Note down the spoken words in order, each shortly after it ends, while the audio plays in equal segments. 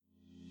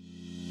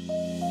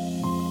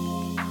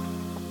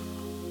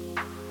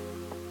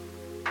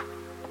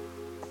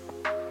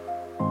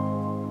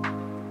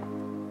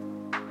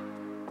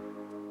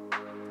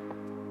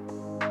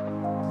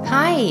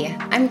Hi,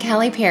 I'm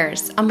Kelly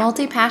Pierce, a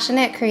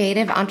multi-passionate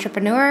creative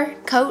entrepreneur,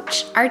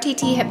 coach,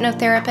 RTT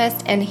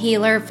hypnotherapist, and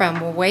healer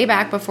from way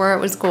back before it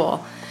was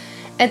cool.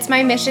 It's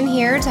my mission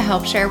here to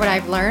help share what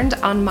I've learned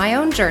on my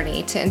own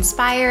journey to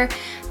inspire,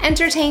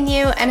 entertain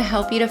you, and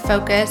help you to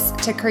focus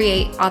to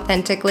create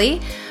authentically,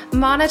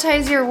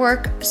 monetize your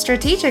work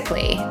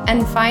strategically,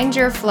 and find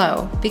your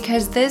flow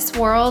because this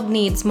world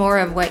needs more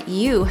of what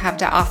you have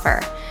to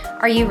offer.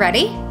 Are you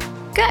ready?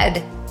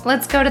 Good.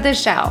 Let's go to the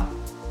show.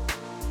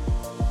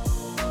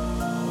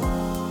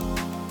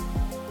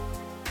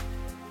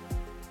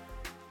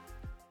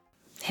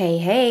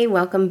 Hey,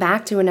 welcome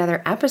back to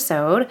another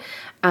episode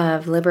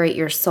of Liberate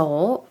Your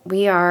Soul.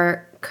 We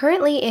are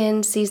currently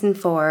in season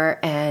 4,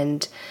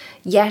 and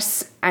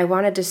yes, I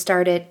wanted to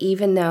start it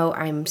even though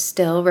I'm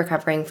still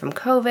recovering from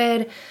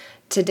COVID.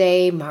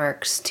 Today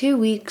marks 2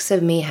 weeks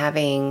of me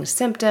having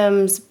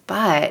symptoms,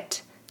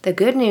 but the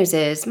good news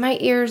is my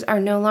ears are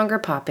no longer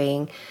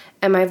popping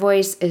and my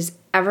voice is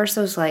ever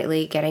so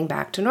slightly getting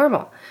back to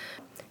normal.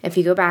 If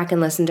you go back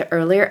and listen to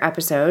earlier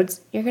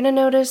episodes, you're going to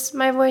notice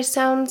my voice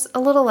sounds a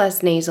little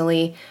less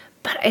nasally,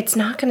 but it's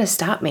not going to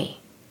stop me.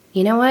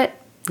 You know what?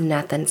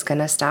 Nothing's going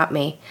to stop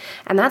me.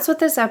 And that's what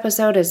this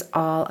episode is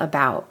all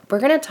about.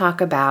 We're going to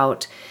talk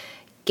about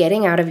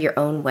getting out of your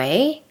own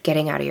way,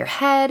 getting out of your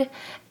head,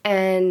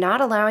 and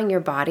not allowing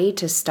your body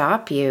to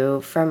stop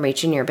you from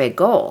reaching your big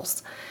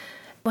goals.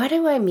 What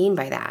do I mean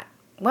by that?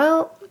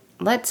 Well,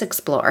 let's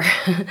explore.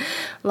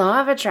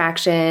 Law of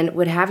attraction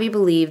would have you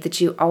believe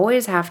that you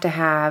always have to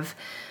have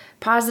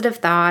positive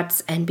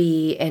thoughts and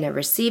be in a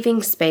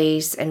receiving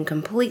space and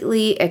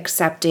completely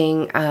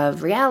accepting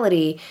of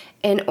reality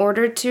in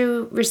order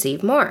to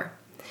receive more.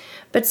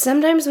 But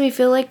sometimes we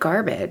feel like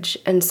garbage,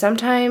 and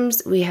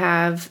sometimes we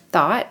have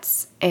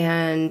thoughts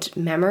and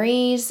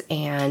memories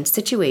and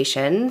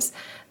situations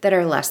that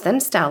are less than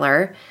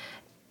stellar.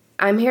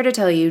 I'm here to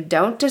tell you,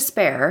 don't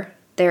despair.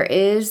 There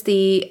is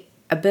the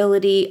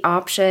ability,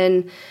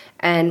 option,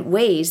 and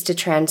ways to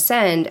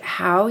transcend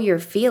how you're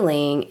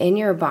feeling in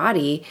your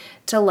body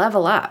to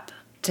level up,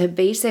 to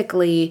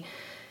basically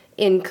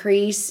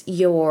increase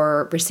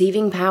your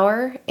receiving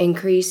power,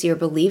 increase your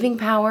believing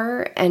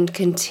power, and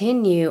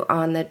continue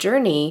on the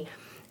journey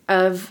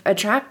of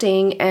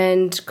attracting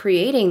and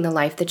creating the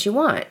life that you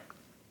want.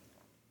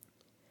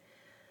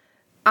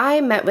 I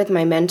met with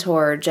my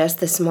mentor just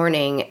this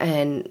morning,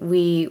 and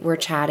we were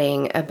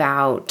chatting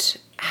about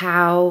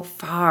how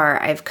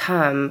far I've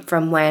come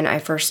from when I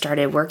first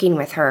started working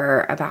with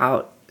her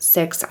about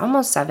 6,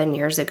 almost 7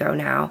 years ago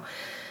now.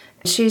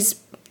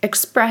 She's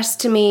expressed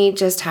to me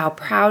just how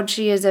proud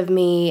she is of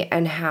me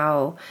and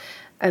how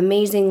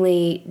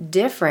amazingly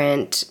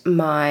different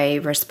my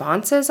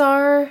responses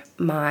are,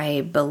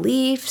 my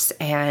beliefs,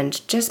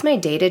 and just my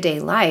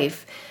day-to-day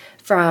life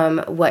from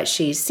what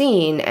she's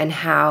seen and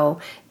how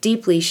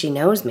deeply she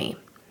knows me.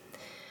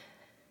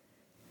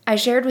 I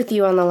shared with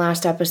you on the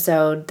last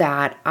episode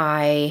that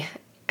I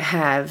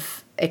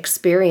have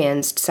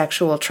experienced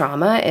sexual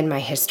trauma in my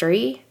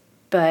history,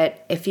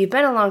 but if you've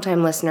been a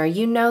long-time listener,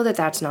 you know that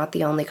that's not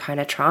the only kind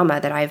of trauma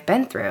that I've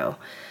been through.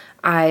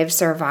 I've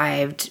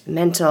survived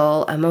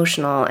mental,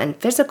 emotional, and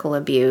physical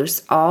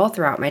abuse all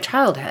throughout my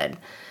childhood.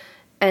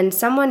 And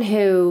someone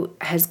who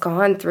has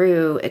gone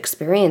through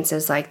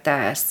experiences like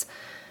this,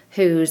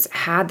 who's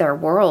had their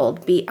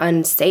world be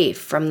unsafe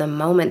from the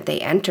moment they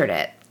entered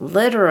it,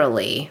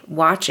 literally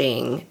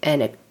watching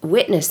and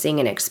witnessing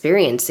and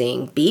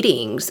experiencing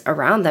beatings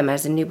around them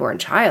as a newborn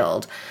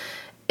child,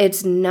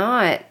 it's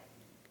not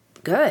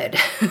good.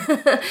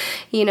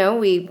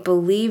 We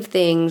believe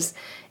things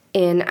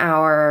in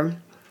our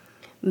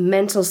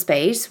mental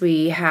space.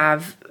 We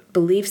have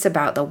beliefs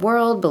about the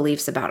world,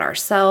 beliefs about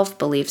ourselves,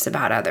 beliefs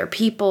about other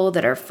people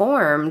that are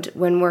formed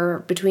when we're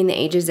between the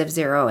ages of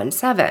 0 and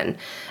 7.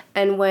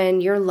 And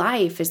when your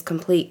life is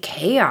complete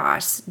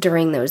chaos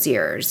during those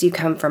years, you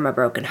come from a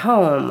broken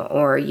home,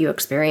 or you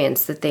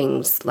experience the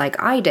things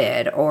like I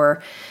did,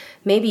 or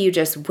maybe you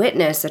just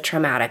witness a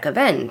traumatic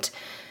event,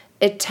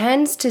 it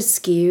tends to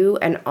skew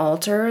and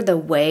alter the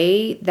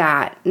way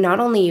that not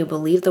only you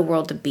believe the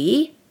world to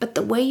be, but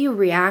the way you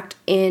react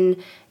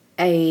in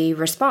a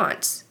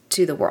response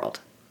to the world.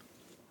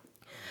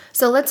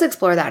 So let's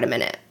explore that a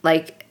minute.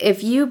 Like,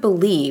 if you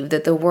believe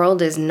that the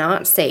world is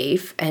not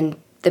safe and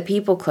the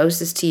people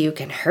closest to you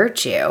can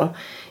hurt you,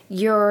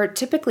 you're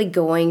typically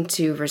going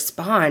to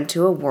respond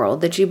to a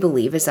world that you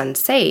believe is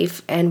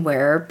unsafe and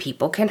where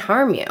people can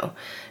harm you.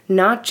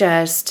 Not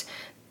just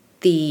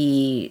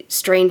the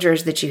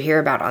strangers that you hear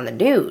about on the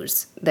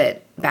news,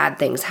 that bad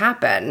things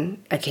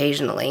happen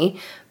occasionally.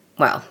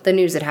 Well, the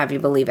news that have you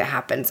believe it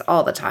happens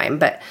all the time,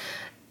 but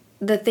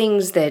the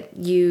things that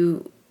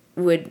you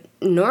would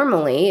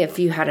normally, if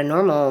you had a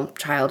normal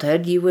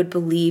childhood, you would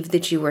believe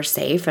that you were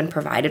safe and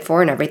provided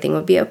for and everything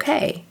would be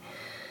okay.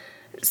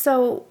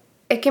 So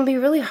it can be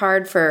really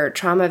hard for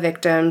trauma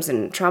victims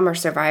and trauma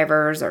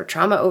survivors or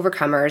trauma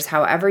overcomers,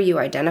 however you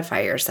identify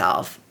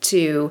yourself,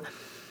 to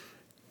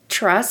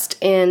trust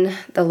in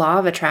the law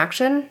of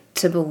attraction,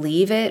 to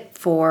believe it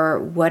for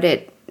what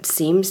it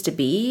seems to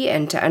be,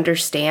 and to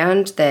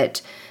understand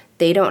that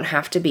they don't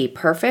have to be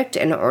perfect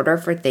in order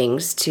for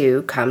things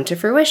to come to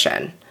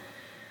fruition.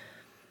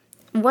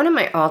 One of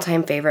my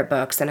all-time favorite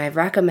books, and I've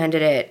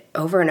recommended it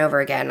over and over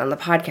again on the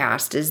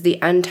podcast, is The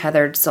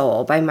Untethered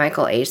Soul by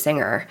Michael A.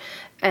 Singer.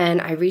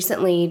 And I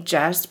recently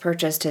just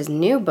purchased his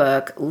new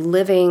book,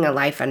 Living a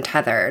Life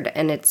Untethered,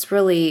 and it's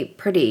really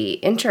pretty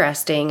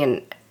interesting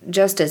and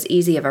just as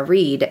easy of a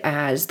read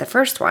as the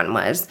first one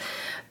was.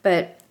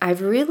 But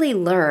I've really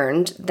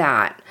learned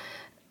that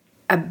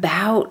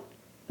about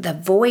the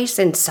voice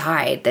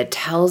inside that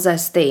tells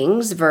us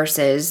things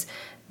versus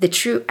the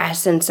true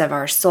essence of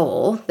our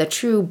soul, the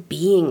true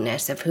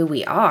beingness of who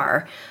we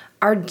are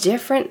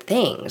different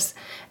things.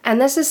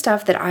 And this is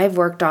stuff that I've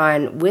worked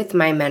on with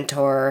my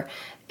mentor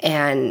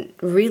and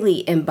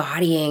really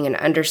embodying and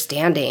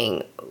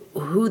understanding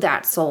who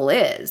that soul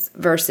is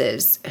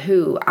versus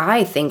who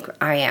I think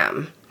I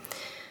am.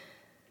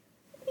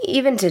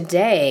 Even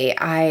today,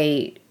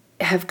 I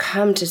have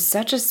come to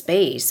such a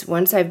space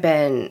once I've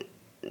been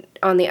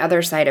on the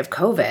other side of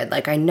COVID,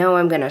 like I know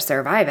I'm going to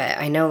survive it.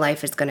 I know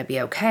life is going to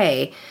be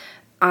okay.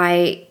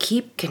 I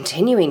keep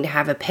continuing to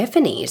have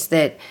epiphanies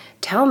that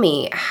tell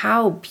me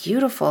how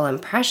beautiful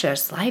and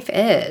precious life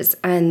is,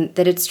 and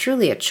that it's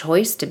truly a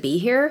choice to be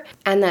here,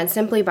 and that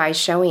simply by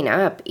showing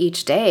up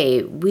each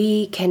day,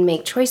 we can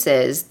make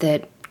choices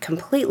that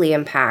completely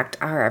impact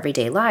our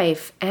everyday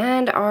life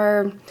and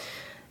our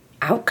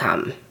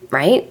outcome,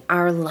 right?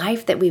 Our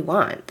life that we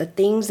want, the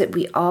things that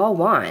we all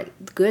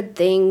want, good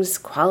things,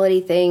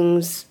 quality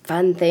things,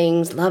 fun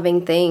things,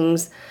 loving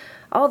things,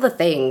 all the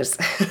things.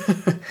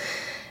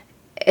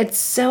 It's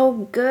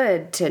so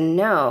good to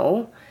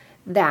know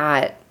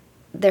that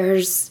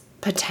there's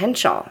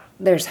potential,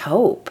 there's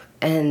hope,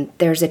 and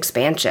there's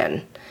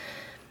expansion.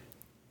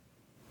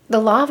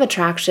 The law of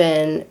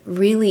attraction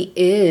really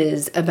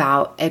is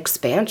about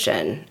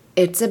expansion.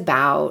 It's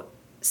about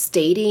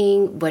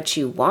stating what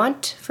you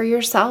want for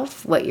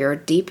yourself, what your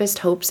deepest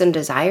hopes and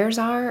desires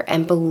are,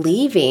 and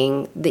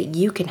believing that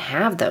you can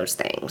have those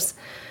things.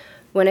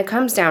 When it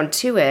comes down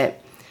to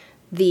it,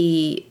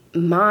 the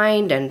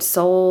mind and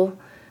soul,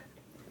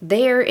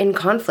 they're in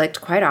conflict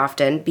quite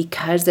often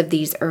because of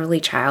these early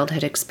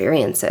childhood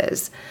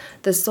experiences.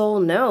 The soul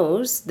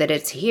knows that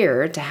it's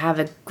here to have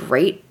a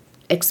great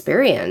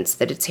experience,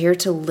 that it's here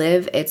to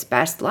live its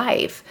best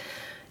life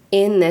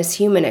in this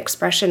human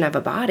expression of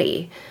a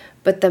body.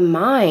 But the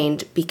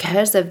mind,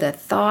 because of the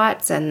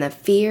thoughts and the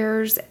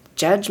fears,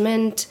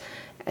 judgment,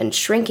 and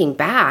shrinking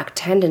back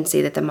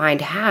tendency that the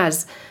mind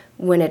has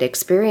when it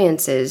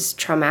experiences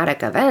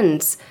traumatic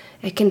events,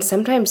 it can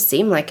sometimes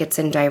seem like it's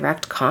in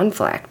direct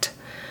conflict.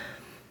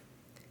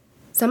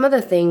 Some of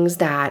the things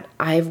that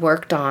I've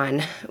worked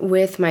on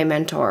with my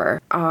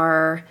mentor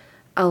are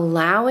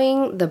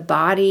allowing the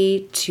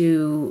body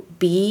to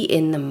be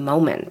in the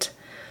moment.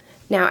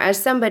 Now,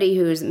 as somebody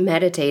who's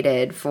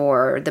meditated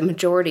for the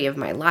majority of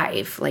my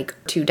life, like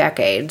 2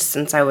 decades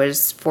since I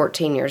was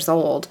 14 years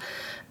old,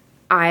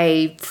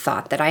 I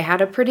thought that I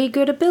had a pretty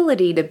good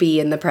ability to be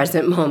in the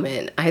present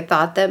moment. I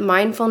thought that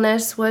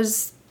mindfulness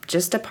was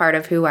just a part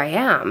of who I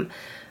am.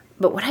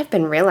 But what I've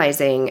been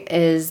realizing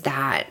is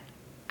that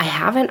I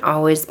haven't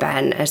always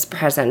been as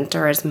present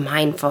or as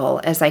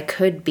mindful as I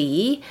could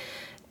be.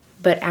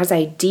 But as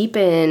I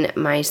deepen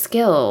my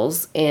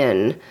skills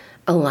in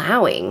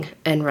allowing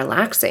and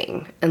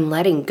relaxing and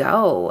letting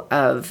go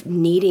of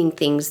needing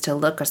things to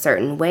look a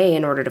certain way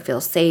in order to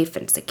feel safe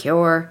and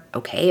secure,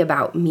 okay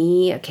about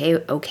me,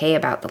 okay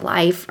about the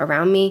life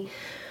around me,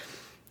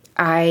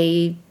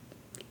 I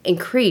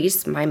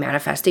increase my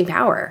manifesting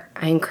power.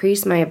 I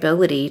increase my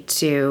ability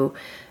to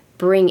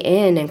bring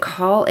in and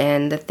call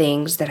in the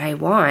things that I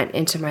want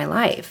into my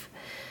life.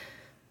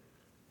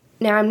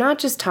 Now, I'm not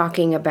just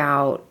talking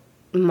about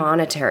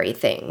monetary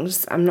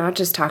things. I'm not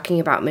just talking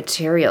about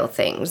material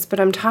things, but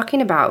I'm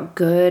talking about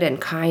good and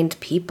kind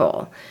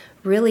people,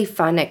 really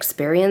fun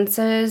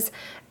experiences,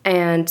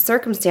 and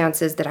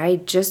circumstances that I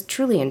just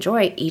truly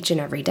enjoy each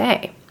and every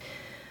day.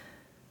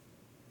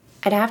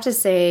 I'd have to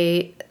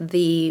say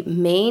the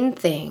main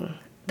thing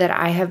that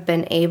I have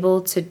been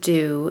able to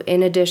do,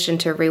 in addition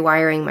to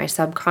rewiring my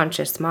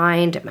subconscious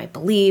mind and my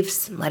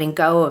beliefs, letting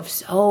go of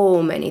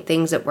so many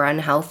things that were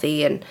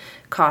unhealthy and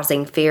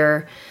causing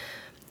fear,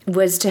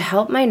 was to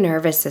help my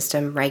nervous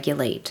system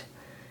regulate.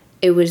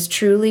 It was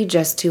truly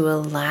just to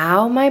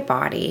allow my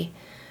body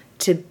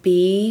to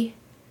be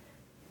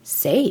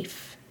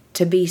safe,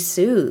 to be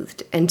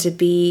soothed, and to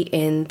be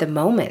in the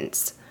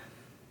moments.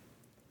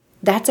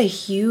 That's a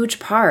huge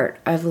part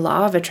of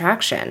law of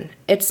attraction.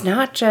 It's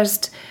not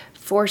just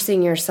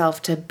forcing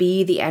yourself to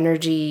be the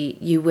energy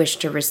you wish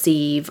to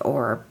receive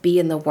or be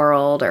in the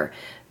world or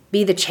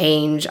be the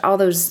change, all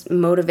those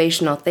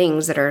motivational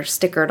things that are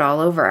stickered all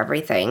over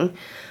everything,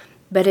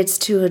 but it's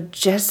to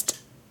just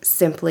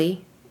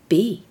simply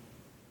be.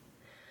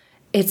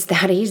 It's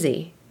that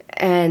easy.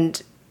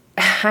 And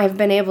I've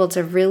been able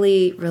to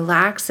really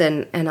relax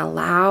and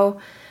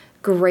allow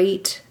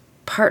great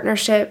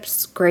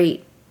partnerships,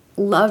 great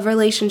love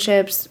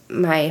relationships,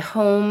 my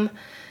home,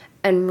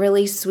 and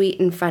really sweet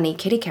and funny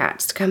kitty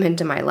cats to come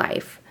into my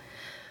life.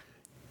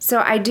 So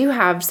I do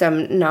have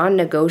some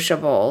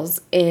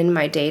non-negotiables in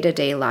my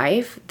day-to-day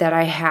life that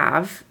I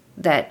have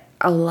that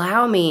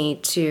allow me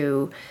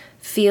to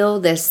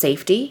feel this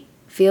safety,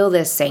 feel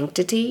this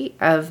sanctity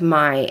of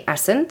my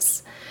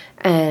essence,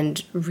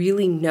 and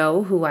really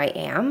know who I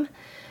am.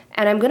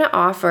 And I'm going to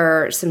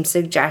offer some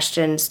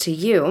suggestions to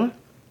you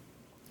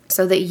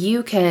so that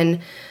you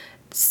can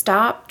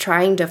stop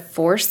trying to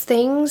force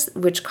things,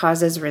 which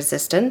causes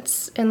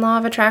resistance in law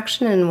of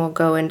attraction. And we'll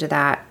go into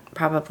that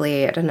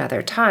probably at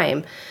another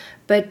time.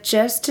 But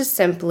just to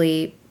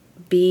simply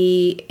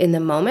be in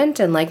the moment,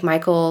 and like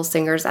Michael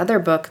Singer's other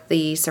book,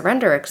 The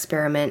Surrender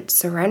Experiment,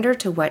 surrender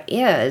to what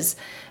is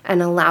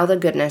and allow the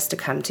goodness to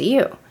come to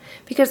you.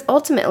 Because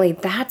ultimately,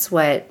 that's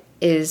what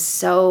is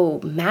so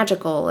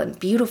magical and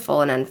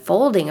beautiful and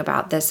unfolding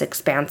about this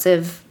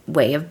expansive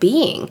way of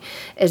being,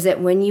 is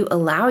that when you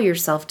allow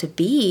yourself to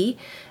be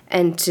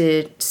and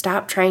to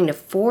stop trying to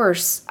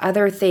force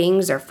other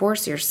things or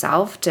force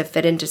yourself to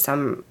fit into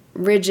some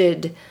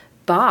rigid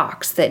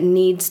box that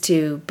needs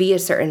to be a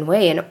certain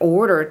way in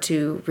order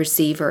to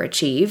receive or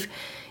achieve,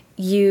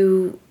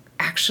 you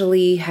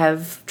actually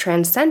have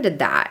transcended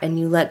that and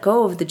you let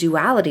go of the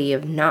duality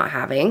of not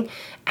having,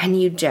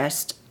 and you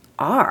just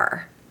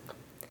are.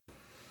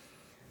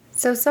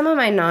 So some of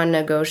my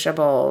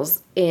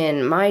non-negotiables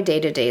in my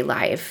day-to-day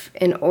life,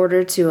 in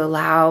order to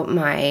allow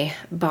my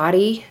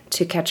body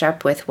to catch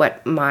up with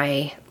what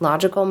my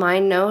logical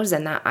mind knows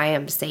and that I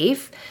am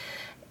safe,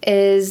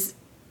 is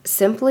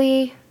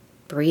simply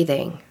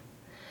breathing.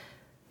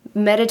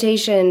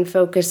 Meditation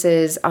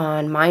focuses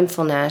on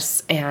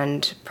mindfulness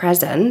and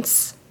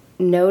presence,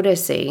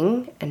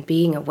 noticing and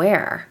being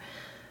aware.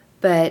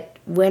 But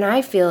when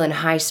I feel in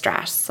high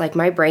stress, like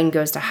my brain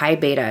goes to high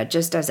beta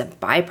just as a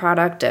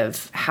byproduct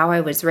of how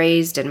I was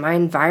raised and my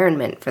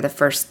environment for the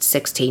first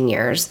 16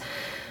 years,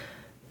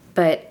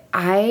 but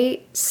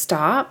I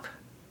stop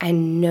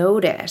and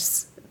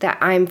notice that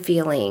I'm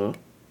feeling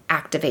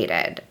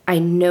activated. I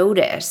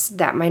notice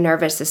that my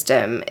nervous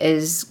system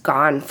is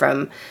gone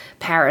from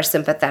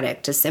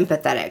parasympathetic to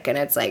sympathetic, and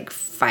it's like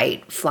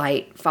fight,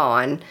 flight,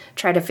 fawn,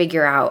 try to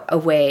figure out a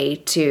way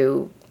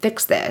to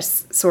fix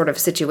this sort of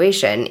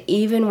situation,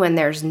 even when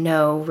there's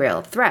no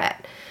real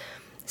threat.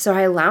 So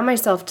I allow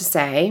myself to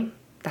say,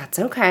 that's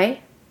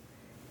okay.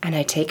 And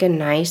I take a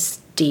nice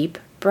deep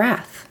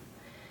breath.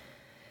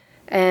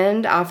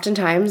 And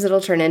oftentimes it'll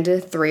turn into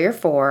 3 or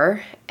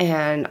 4,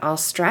 and I'll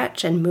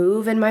stretch and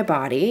move in my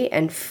body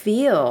and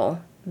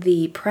feel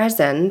the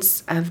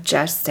presence of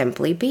just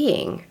simply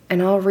being.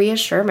 And I'll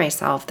reassure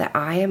myself that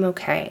I am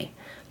okay.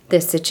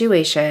 This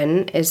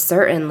situation is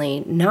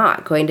certainly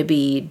not going to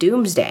be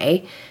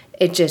doomsday.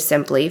 It just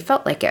simply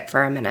felt like it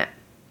for a minute.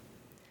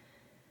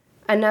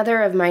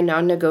 Another of my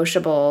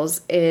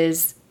non-negotiables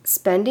is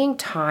spending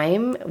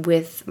time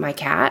with my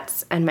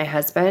cats and my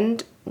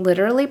husband,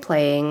 literally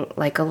playing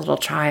like a little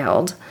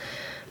child.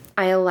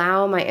 I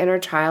allow my inner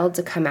child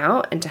to come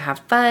out and to have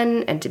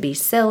fun and to be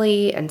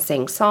silly and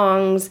sing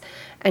songs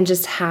and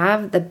just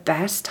have the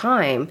best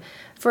time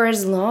for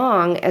as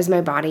long as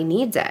my body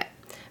needs it,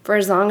 for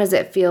as long as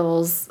it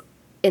feels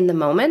in the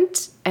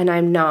moment and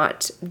I'm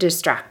not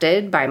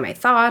distracted by my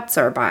thoughts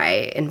or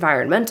by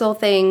environmental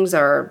things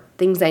or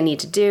things I need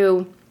to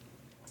do.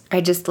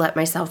 I just let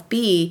myself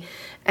be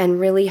and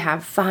really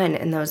have fun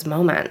in those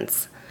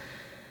moments.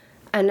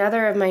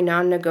 Another of my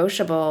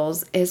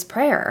non-negotiables is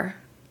prayer.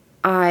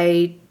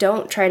 I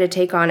don't try to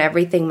take on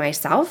everything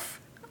myself.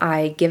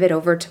 I give it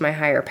over to my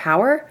higher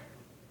power.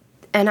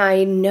 And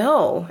I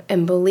know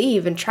and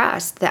believe and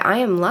trust that I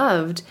am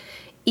loved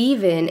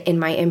even in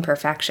my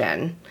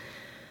imperfection.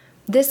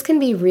 This can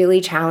be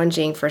really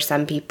challenging for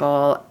some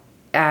people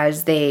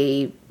as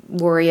they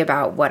worry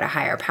about what a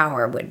higher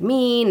power would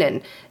mean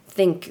and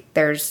think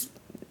there's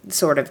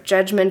sort of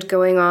judgment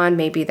going on.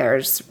 Maybe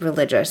there's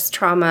religious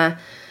trauma.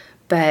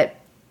 But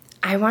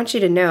I want you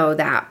to know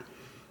that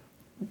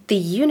the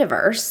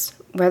universe,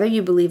 whether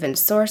you believe in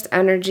source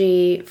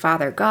energy,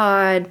 Father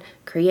God,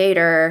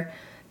 Creator,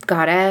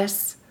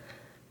 Goddess,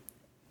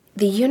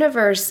 the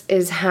universe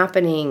is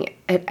happening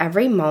at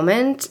every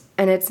moment,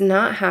 and it's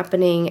not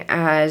happening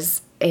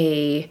as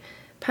a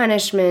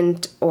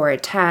punishment or a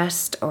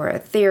test or a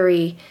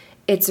theory.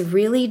 It's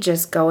really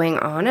just going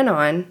on,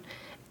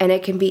 and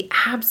it can be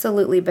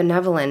absolutely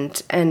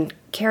benevolent and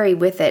carry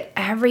with it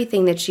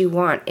everything that you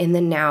want in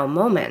the now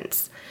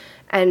moments.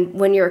 And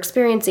when you're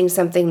experiencing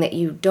something that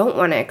you don't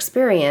want to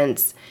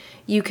experience,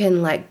 you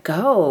can let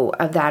go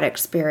of that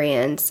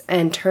experience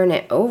and turn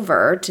it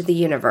over to the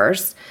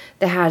universe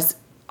that has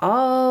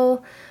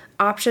all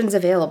options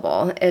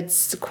available.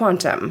 It's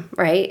quantum,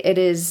 right? It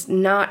is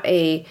not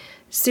a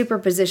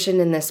superposition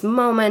in this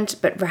moment,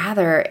 but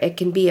rather it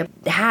can be a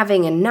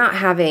having and not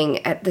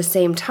having at the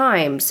same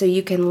time. So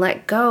you can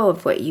let go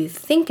of what you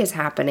think is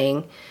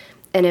happening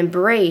and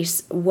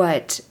embrace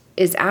what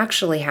is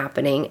actually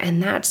happening,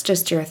 and that's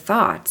just your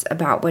thoughts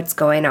about what's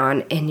going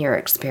on in your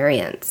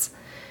experience.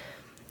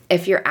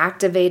 If you're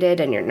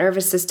activated and your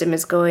nervous system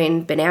is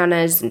going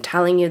bananas and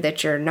telling you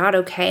that you're not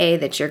okay,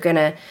 that you're going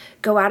to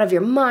go out of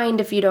your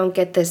mind if you don't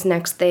get this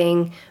next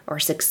thing or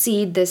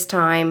succeed this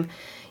time,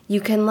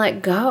 you can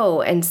let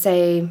go and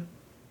say,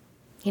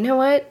 you know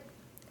what?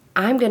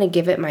 I'm going to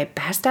give it my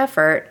best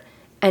effort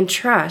and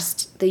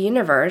trust the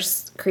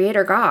universe,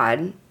 Creator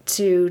God,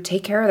 to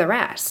take care of the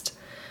rest.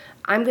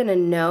 I'm going to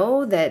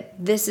know that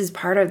this is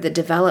part of the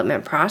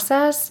development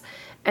process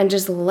and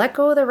just let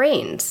go of the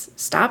reins.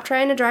 Stop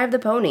trying to drive the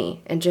pony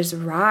and just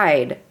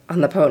ride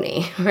on the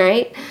pony,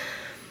 right?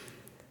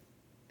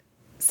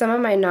 Some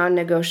of my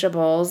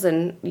non-negotiables,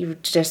 and you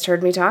just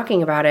heard me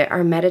talking about it,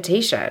 are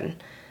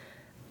meditation.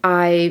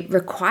 I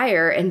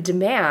require and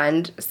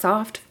demand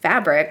soft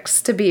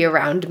fabrics to be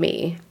around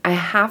me. I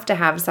have to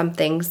have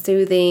something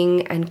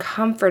soothing and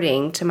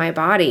comforting to my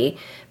body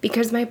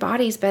because my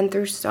body's been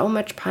through so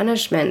much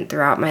punishment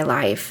throughout my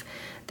life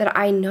that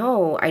I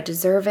know I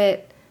deserve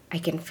it, I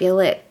can feel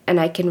it,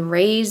 and I can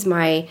raise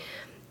my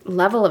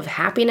level of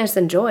happiness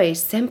and joy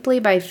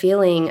simply by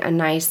feeling a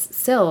nice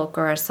silk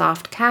or a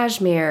soft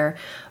cashmere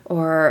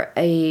or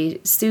a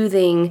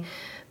soothing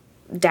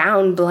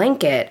down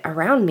blanket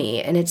around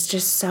me. And it's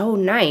just so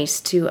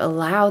nice to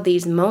allow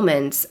these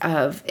moments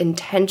of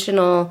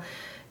intentional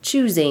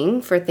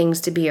choosing for things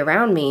to be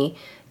around me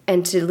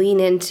and to lean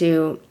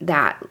into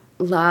that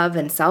love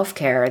and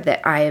self-care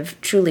that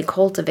I've truly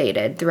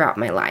cultivated throughout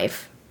my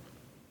life.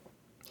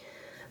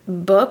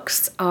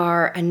 Books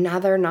are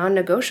another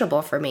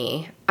non-negotiable for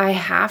me. I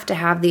have to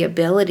have the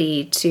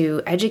ability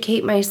to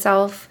educate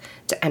myself,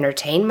 to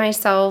entertain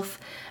myself,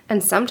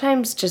 and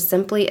sometimes just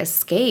simply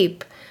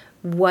escape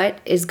what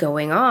is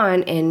going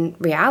on in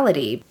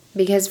reality.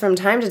 Because from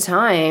time to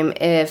time,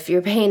 if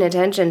you're paying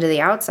attention to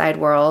the outside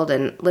world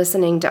and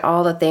listening to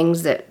all the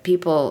things that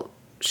people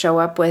show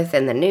up with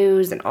in the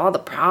news and all the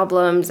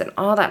problems and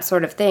all that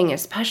sort of thing,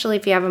 especially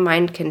if you have a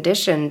mind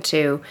condition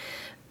to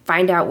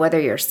find out whether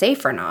you're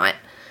safe or not,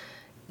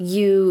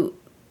 you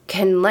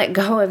can let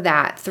go of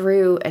that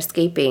through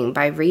escaping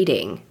by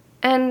reading.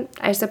 And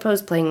I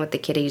suppose playing with the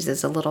kitties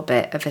is a little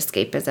bit of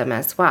escapism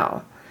as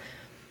well.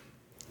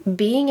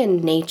 Being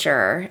in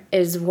nature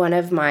is one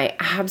of my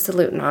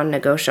absolute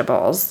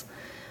non-negotiables.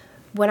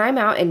 When I'm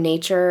out in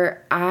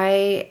nature,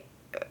 I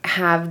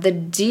have the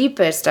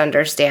deepest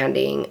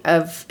understanding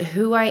of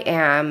who I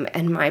am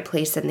and my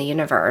place in the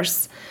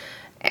universe.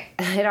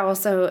 It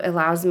also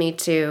allows me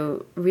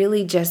to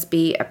really just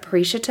be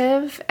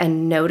appreciative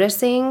and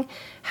noticing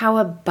how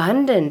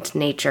abundant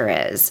nature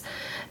is.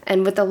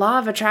 And with the law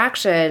of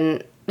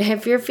attraction,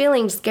 if you're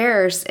feeling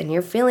scarce and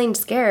you're feeling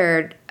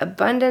scared,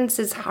 abundance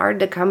is hard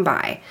to come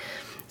by.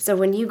 So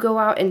when you go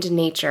out into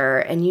nature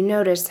and you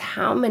notice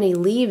how many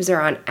leaves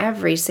are on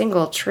every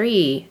single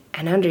tree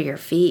and under your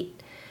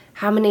feet,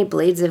 how many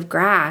blades of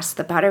grass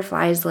the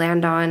butterflies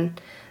land on,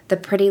 the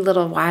pretty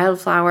little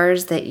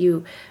wildflowers that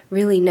you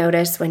really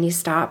notice when you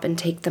stop and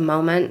take the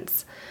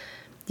moments,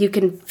 you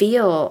can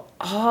feel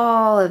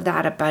all of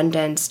that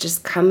abundance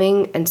just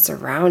coming and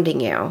surrounding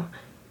you.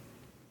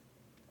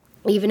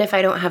 Even if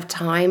I don't have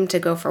time to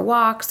go for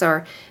walks,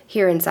 or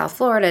here in South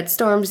Florida, it's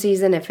storm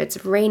season, if it's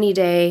a rainy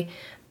day,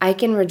 I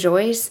can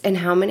rejoice in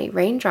how many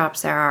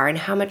raindrops there are and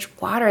how much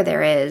water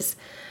there is.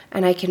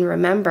 And I can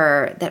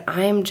remember that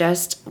I'm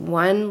just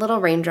one little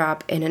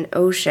raindrop in an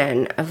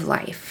ocean of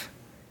life.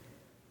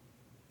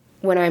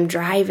 When I'm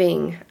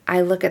driving,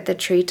 I look at the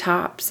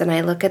treetops and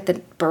I look at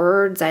the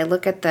birds, I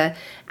look at the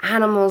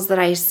animals that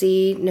I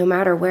see no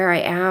matter where I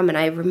am, and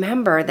I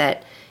remember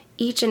that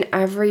each and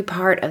every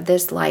part of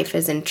this life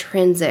is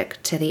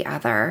intrinsic to the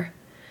other.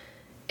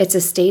 It's a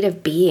state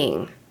of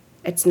being.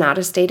 It's not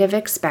a state of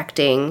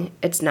expecting.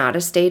 It's not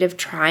a state of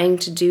trying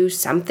to do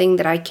something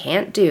that I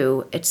can't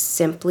do. It's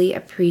simply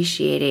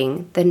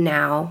appreciating the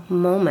now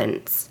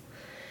moments.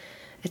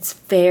 It's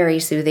very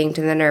soothing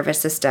to the nervous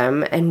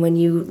system, and when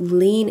you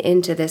lean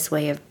into this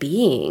way of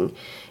being,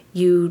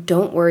 you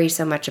don't worry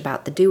so much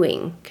about the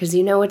doing, because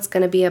you know it's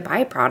going to be a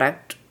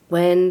byproduct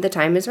when the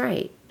time is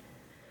right.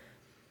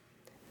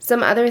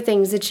 Some other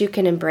things that you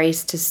can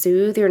embrace to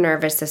soothe your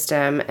nervous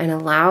system and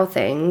allow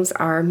things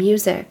are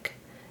music,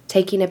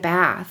 taking a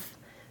bath,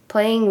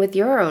 playing with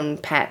your own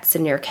pets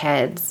and your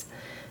kids,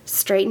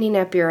 straightening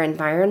up your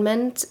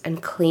environment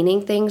and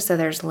cleaning things so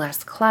there's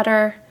less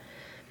clutter.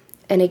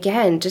 And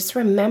again, just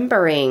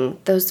remembering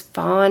those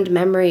fond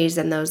memories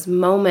and those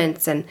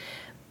moments and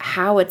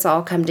how it's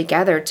all come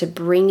together to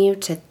bring you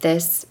to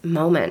this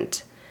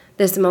moment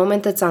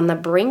that's on the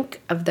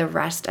brink of the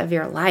rest of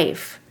your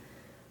life.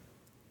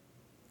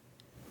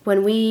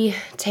 When we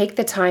take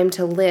the time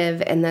to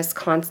live in this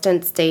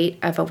constant state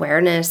of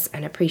awareness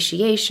and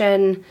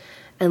appreciation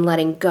and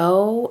letting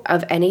go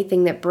of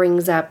anything that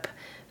brings up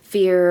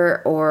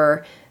fear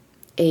or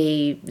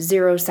a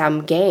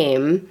zero-sum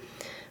game,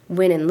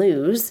 win and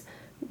lose,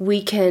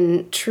 we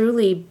can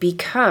truly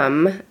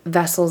become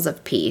vessels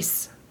of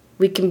peace.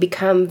 We can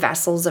become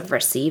vessels of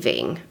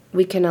receiving.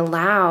 We can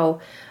allow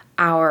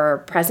our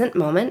present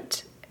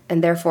moment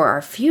and therefore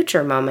our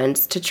future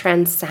moments, to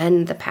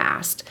transcend the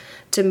past,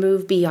 to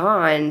move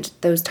beyond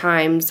those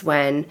times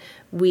when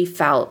we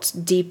felt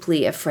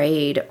deeply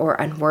afraid or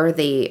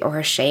unworthy or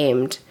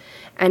ashamed,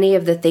 any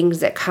of the things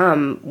that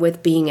come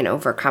with being an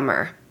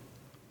overcomer.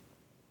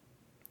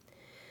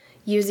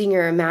 Using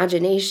your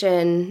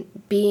imagination,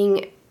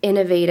 being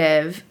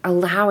innovative,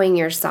 allowing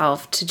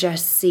yourself to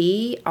just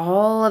see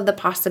all of the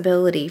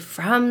possibility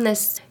from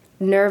this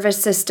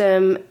nervous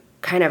system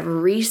kind of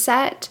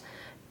reset.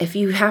 If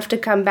you have to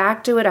come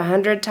back to it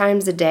 100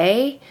 times a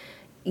day,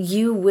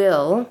 you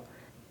will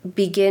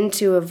begin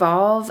to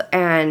evolve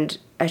and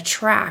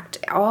attract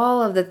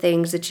all of the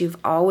things that you've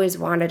always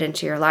wanted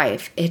into your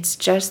life. It's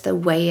just the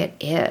way it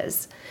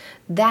is.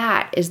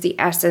 That is the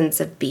essence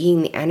of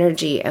being the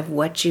energy of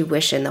what you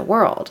wish in the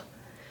world.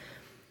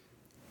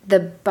 The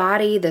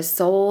body, the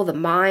soul, the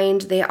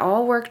mind, they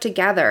all work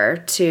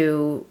together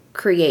to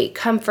create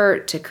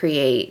comfort, to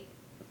create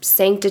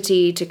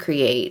sanctity, to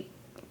create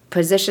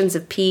positions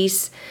of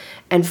peace.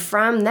 And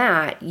from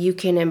that, you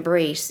can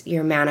embrace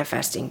your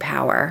manifesting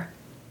power.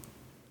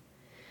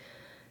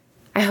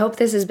 I hope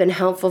this has been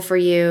helpful for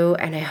you,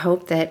 and I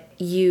hope that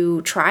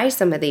you try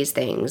some of these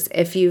things.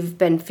 If you've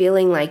been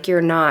feeling like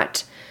you're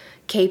not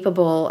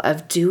capable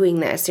of doing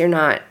this, you're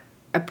not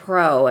a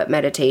pro at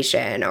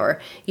meditation,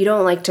 or you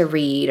don't like to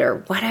read,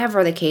 or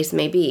whatever the case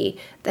may be,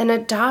 then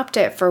adopt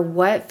it for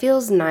what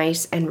feels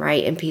nice and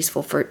right and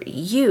peaceful for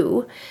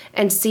you,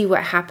 and see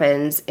what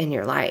happens in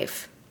your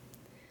life.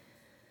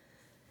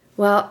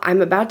 Well,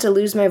 I'm about to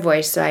lose my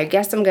voice, so I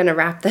guess I'm going to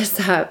wrap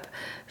this up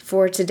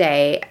for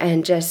today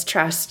and just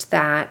trust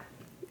that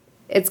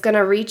it's going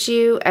to reach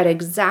you at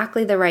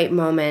exactly the right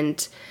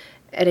moment,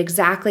 at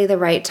exactly the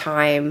right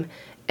time,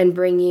 and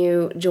bring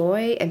you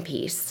joy and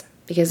peace.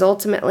 Because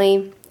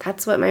ultimately,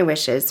 that's what my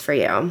wish is for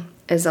you,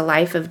 is a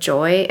life of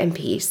joy and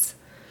peace.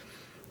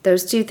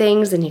 Those two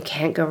things, and you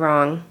can't go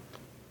wrong.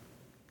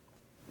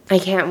 I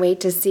can't wait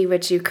to see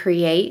what you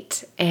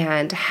create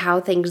and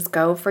how things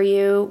go for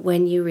you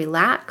when you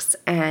relax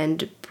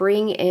and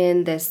bring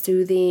in this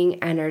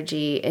soothing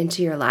energy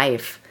into your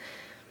life.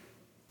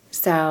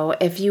 So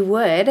if you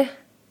would,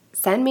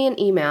 send me an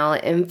email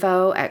at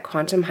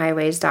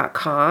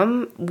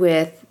info@quantumhighways.com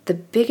with the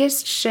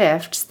biggest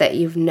shifts that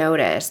you've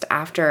noticed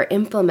after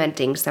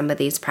implementing some of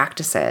these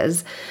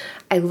practices.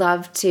 I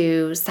love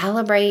to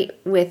celebrate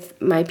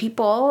with my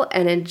people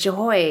and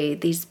enjoy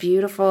these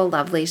beautiful,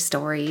 lovely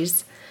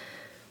stories.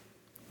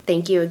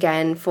 Thank you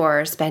again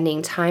for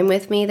spending time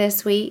with me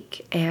this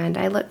week, and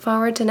I look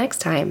forward to next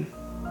time.